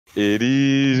It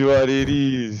is what it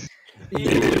is.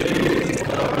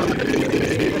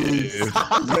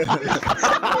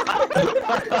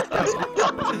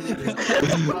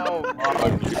 Oh my.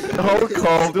 The whole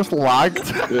call just lagged.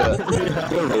 Yeah.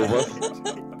 The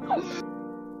robot.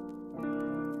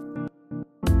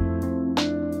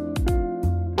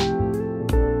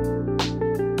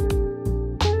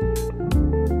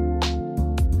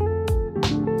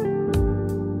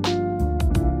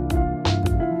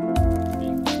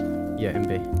 Yeah,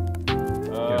 MB.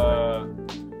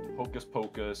 Hocus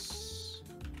Pocus.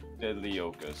 Deadly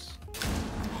Ocus.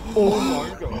 Oh my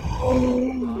god.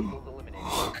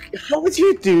 How would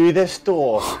you do this,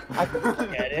 though? I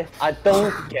don't get it. I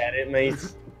don't get it,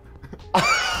 mate.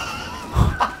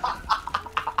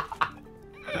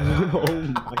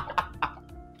 Oh my.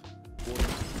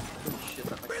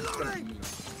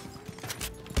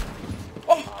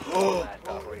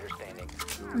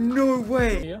 No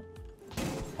way! Yeah.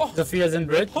 Oh. Sophia's in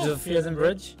bridge. Sophia's in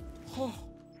bridge.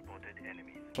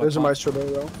 There's a maestro there,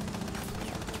 yo.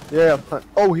 Yeah,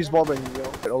 oh, he's mobbing,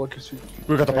 yo. Oh, look,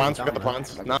 We got the plants, we got the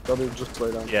plants. Nah. Brother, just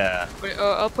lay down. Yeah. Wait,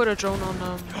 I'll put a drone on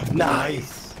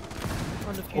Nice!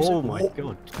 on the fuser. Oh my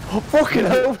god. Oh, fucking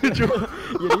hell, did you?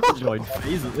 You need to join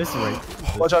phase at this rate.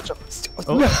 Watch out.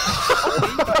 Oh,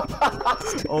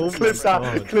 oh Clip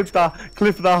that, clip that,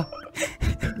 clip that.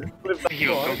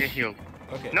 Healed, go get healed.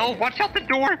 Okay. No, watch out the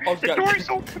door! Oh, The God. door is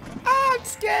open! Ah, I'm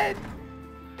scared!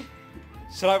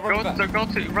 Should I run back?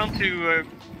 Run to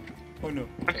Oh no.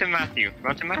 Matthew.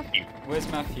 Run to Matthew. Where's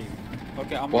Matthew?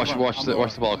 Okay, I'm Watch gonna run.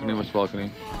 the balcony. Watch the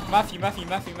balcony. Matthew.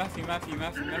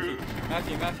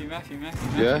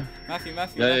 Yeah.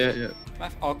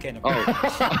 Okay, no. Oh.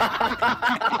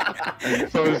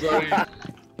 So sorry.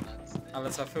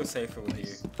 Alice, I feel safer with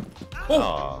you.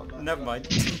 Oh. Never mind.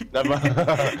 Never.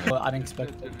 Well,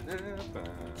 unexpected.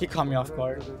 He caught me off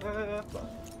guard.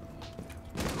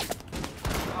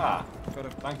 Ah, got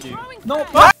him. Thank you. No!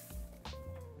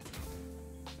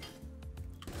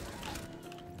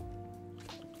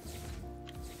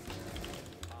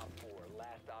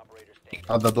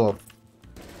 At the door.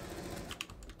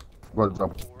 Well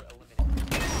done.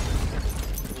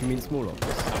 You mean smaller?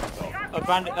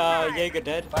 Jaeger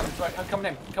dead. I'm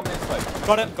coming in slow.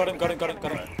 Got him.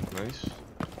 Nice.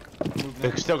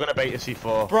 They're still gonna bait a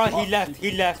C4. Bruh,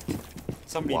 he left.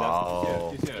 Somebody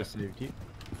Wow. Just saved you.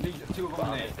 Two of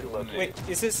them in there. left. Wait,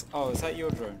 is this? Oh, is that your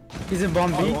drone? He's in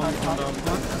bomb B.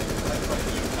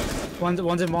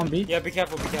 One's in bomb B. Yeah, be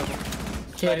careful.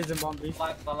 Kid is in bomb B.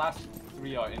 The last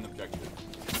three are in objective.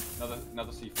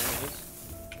 Another C4 it is.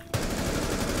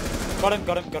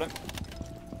 Got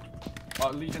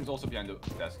him. Legion's also behind the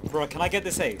desk. Bro, can I get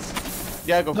this ace?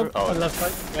 Yeah, go for it. Oh, Oh, left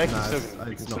side. yeah, Nah, still,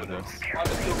 it's not this. There's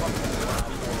still one.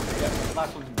 Yeah, the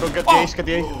last one's in Go get the ace, get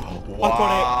the ace. I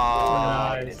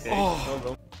got Nice. it.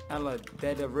 Oh, hello,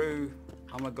 Deadaroo.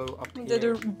 I'm gonna go up here.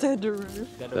 Deadaroo.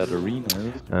 That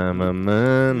arena. I'm a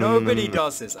man. Nobody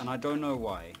does this, and I don't know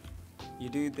why. You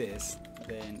do this,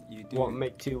 then you do. What,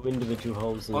 make two individual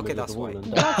holes in the Okay, middle of that's the wall why.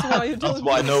 and That's why you don't. That's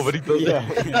why nobody does it.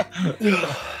 Yeah.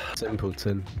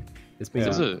 Simpleton. It's been.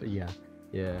 Is it?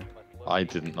 Yeah. I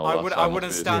didn't know. I that, would. so I must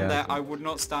wouldn't be- stand Yeah. there. I would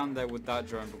not stand there with that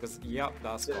drone because, yep,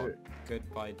 that's gone.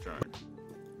 Goodbye, drone.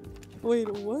 Wait,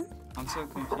 what? I'm so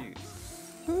confused.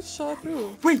 Who shot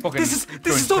who? Wait, this is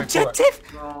the objective.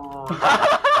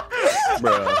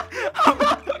 Bruh.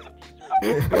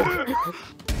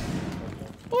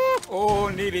 Oh,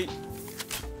 nearly.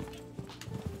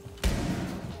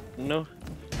 No.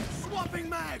 Swapping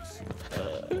mags!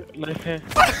 My hair.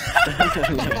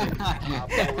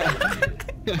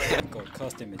 God,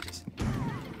 cast images.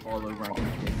 All around.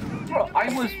 Bro, I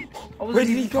was Where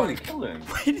did he go? trying to kill him.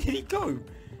 Where did he go?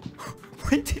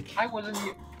 Where did he... I wasn't.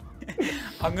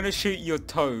 I'm gonna shoot your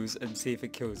toes and see if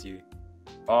it kills you.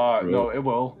 No, it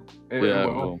will. It Yeah.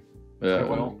 will. Yeah. It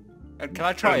will. Can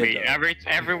I try it? Though?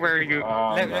 Everywhere you.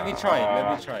 Let me try it.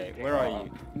 Let me try it. Where are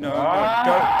you? No,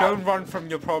 don't run from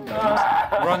your problems.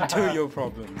 Run to your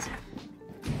problems.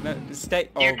 No, stay.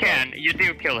 Oh, You can. You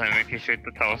do kill him if you shoot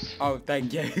the toes. Oh,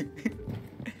 thank you.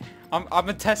 I'm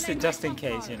gonna test it just in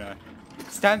case, you know.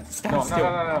 Stand still.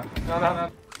 No.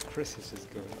 Chris is just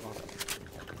going off.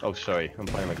 Oh, sorry. I'm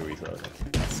playing like a retard.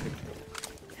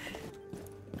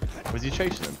 Was he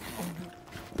chasing him?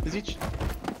 Is he?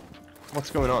 What's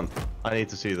going on? I need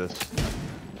to see this.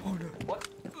 Oh no. What?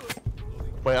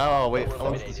 Wait, I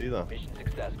wanted to see that.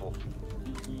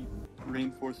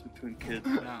 Reinforce between kids.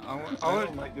 No, I I don't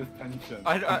won't. like this tension.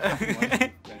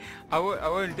 I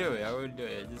won't do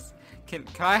it. Just can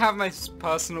I have my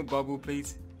personal bubble,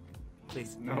 please?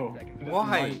 Please. No.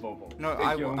 Why? My bubble. No,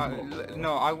 Take your own bubble.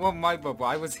 no, I want my bubble.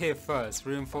 I was here first,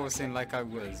 reinforcing like I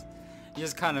was. You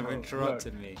just kind of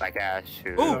interrupted me. Like a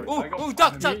shoe.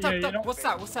 Duck. you don't- What's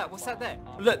that there?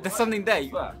 Look, there's something there.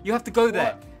 What's that? You have to go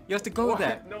there. What? You have to go What?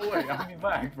 there. No way, I'll be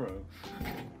back, bro.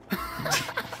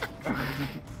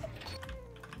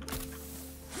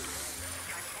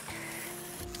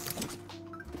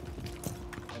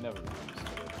 I never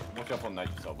watch out for night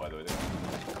yourself, by the way.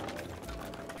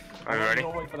 Are you ready?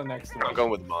 Don't wait for the next I'm one.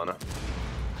 going with mana.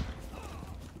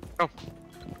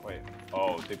 Wait.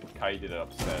 Oh, Kai did it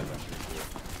upstairs, actually.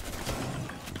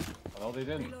 Oh, no, they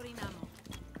didn't.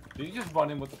 Did you just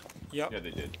run in with the... Yep. Yeah,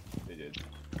 they did. They did.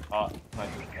 Bandit.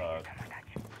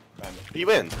 You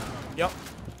win? Yep.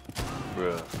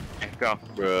 Bruh. Go.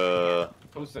 Bruh.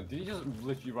 Toaster, did you just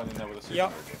literally run in there with a super?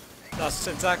 Yep. That's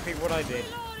exactly what I did.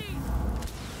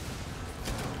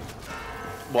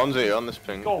 One's here on this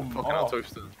ping. Go Fucking on. hell,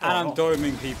 Toaster. And I'm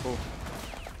doming people.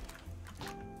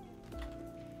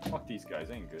 Fuck these guys,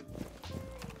 ain't good.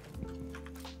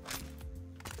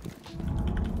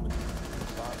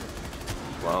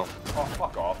 Wow. Oh,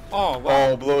 fuck off. Oh,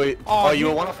 wow. Oh, Bluey. Oh, Oh, you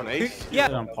were you- one off an ace? Yeah.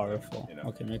 I'm powerful. You know.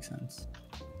 Okay, makes sense.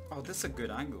 Oh, this is a good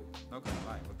angle. Not gonna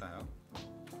lie. What the hell?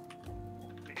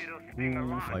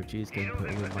 5G is getting put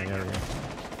in my area.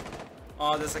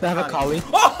 Oh, there's a They have a Kali.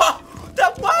 collie. Oh,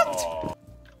 that worked! Oh.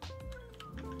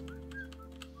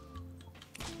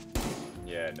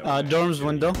 Yeah, no. Dorm's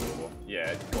window.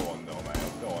 Yeah, go on, no man.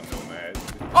 Go on, no man.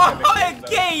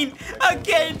 Oh,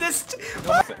 again, this.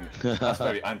 That's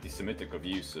very anti-Semitic of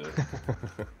you, sir.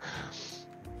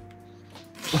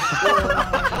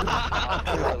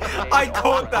 I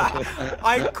caught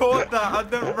that on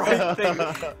the right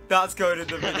thing. That's going in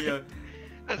the video.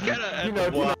 That's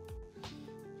kinda...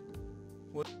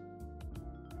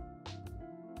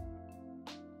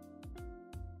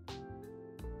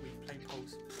 Play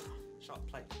pose. Shut up,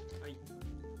 play.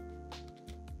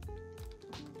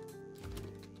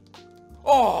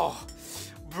 Oh,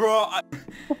 bro.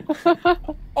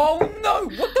 Oh no!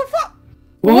 What the fuck?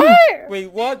 What?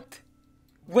 Wait, what?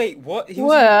 Wait, what? He was-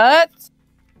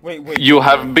 What? Wait. You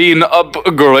have been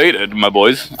upgraded, my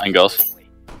boys and girls.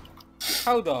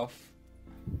 Hold off.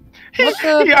 What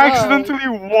the He fuck? accidentally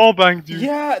wallbanged you.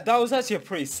 Yeah, that was actually a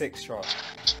pretty sick shot.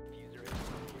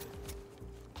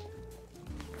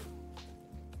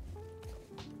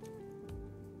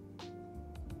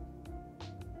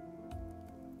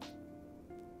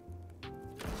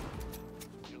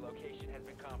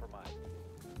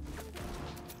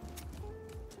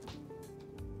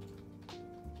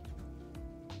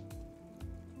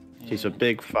 He's a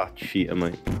big fat cheater,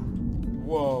 mate.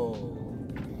 Whoa.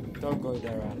 Don't go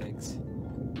there, Alex.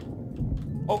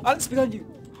 Oh, Alex, behind you.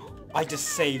 I just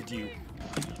saved you.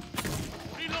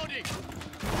 Reloading.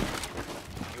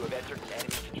 You have entered an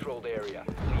enemy-controlled area.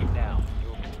 Leave now.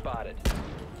 You have been spotted.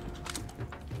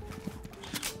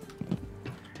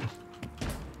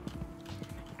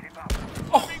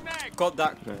 Oh, got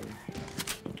that.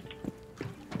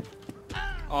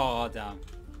 Oh, damn.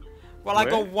 Well, I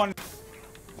got one.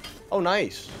 Oh,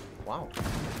 nice. Wow.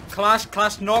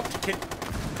 Clash knocked.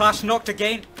 Clash knocked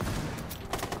again.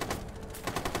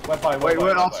 Wait,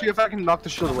 I'll see if I can knock the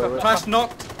shield away. Clash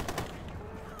knocked.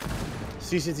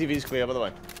 CCTV's clear, by the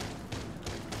way.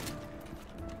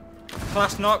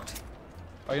 Clash knocked.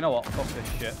 Oh, you know what? Fuck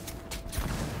this shit.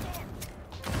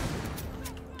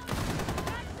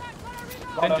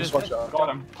 Just watch out. Got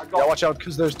him. Yeah, watch out,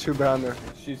 because there's two behind there.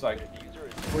 She's like,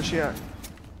 Where's she at?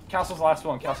 Castle's last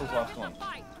one. Castle's last one.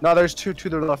 No, there's two to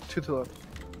the left, two to the left.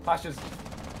 Clash is.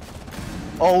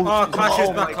 Oh, Clash is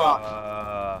my back God.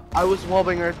 up. I was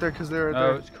wobbling right there because they were No,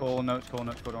 there. it's cool. No, it's cool.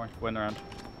 No, it's cool. Don't worry. We're in the round.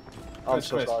 I'm Chris,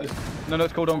 so Chris, sorry. this- No, no,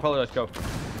 it's cool. Don't apologize. Go.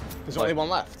 There's only one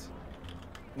left.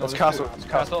 No, It's there's Castle. two. It's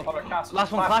Castle. Oh, Castle.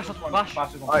 Last one, Clash Clash, is one. Clash.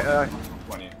 Clash is one. Aye.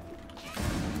 20.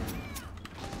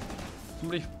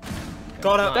 Somebody.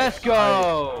 Got it. Let's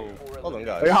go. Hold on,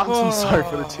 guys. Hey, I'm so sorry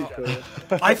for the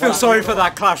teeth. I feel sorry for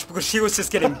that Clash because she was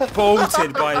just getting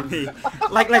bolted by me.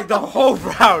 Like the whole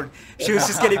round. She was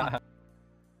just getting